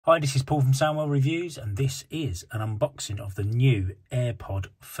Hi, this is Paul from Soundwell Reviews, and this is an unboxing of the new AirPod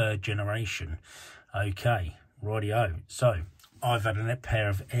 3rd generation. Okay, rightio. So, I've had a pair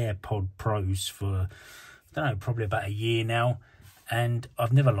of AirPod Pros for, I don't know, probably about a year now, and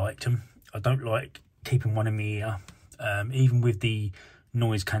I've never liked them. I don't like keeping one in my ear. Even with the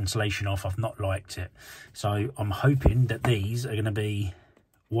noise cancellation off, I've not liked it. So, I'm hoping that these are going to be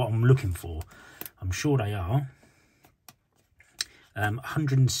what I'm looking for. I'm sure they are.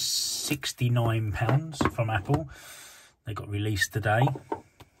 £169 from Apple. They got released today.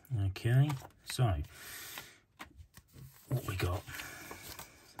 Okay, so what we got?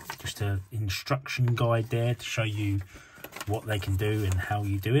 Just an instruction guide there to show you what they can do and how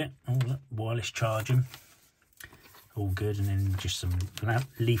you do it. Oh, look, wireless charging, all good. And then just some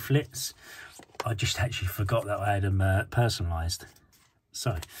leaflets. I just actually forgot that I had them personalised.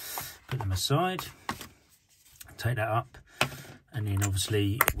 So put them aside, take that up. And then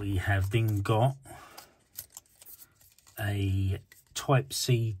obviously we have then got a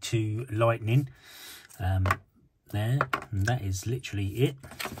Type-C to Lightning there, and that is literally it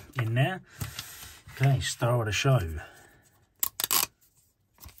in there. Okay, star of the show.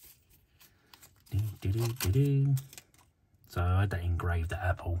 So I had that engraved at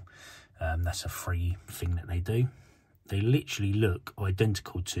Apple. That's a free thing that they do. They literally look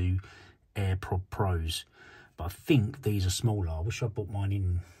identical to AirPod Pros. I think these are smaller. I wish I bought mine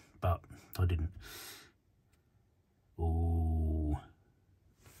in, but I didn't. Oh,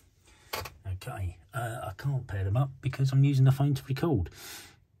 okay. I can't pair them up because I'm using the phone to record.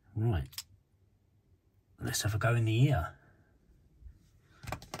 Right. Let's have a go in the ear.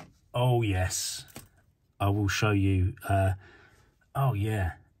 Oh, yes. I will show you. Oh,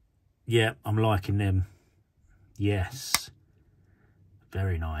 yeah. Yeah, I'm liking them. Yes.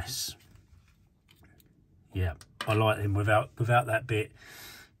 Very nice. Yeah, I like them without that bit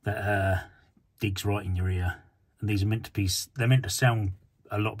that digs right in your ear. And these are meant to be, they're meant to sound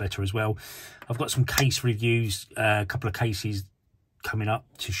a lot better as well. I've got some case reviews, a couple of cases coming up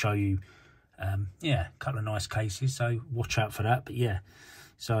to show you. Yeah, a couple of nice cases, so watch out for that. But yeah,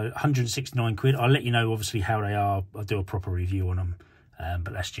 so 169 quid. I'll let you know obviously how they are. I'll do a proper review on them,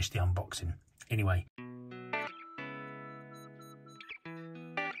 but that's just the unboxing. Anyway.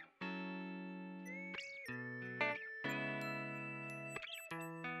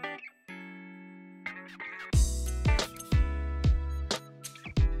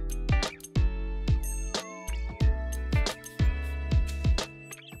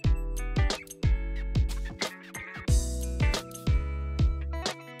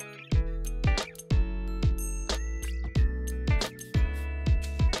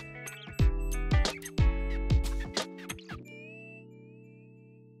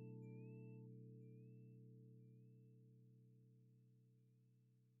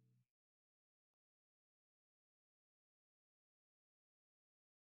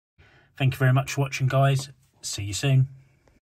 Thank you very much for watching, guys. See you soon.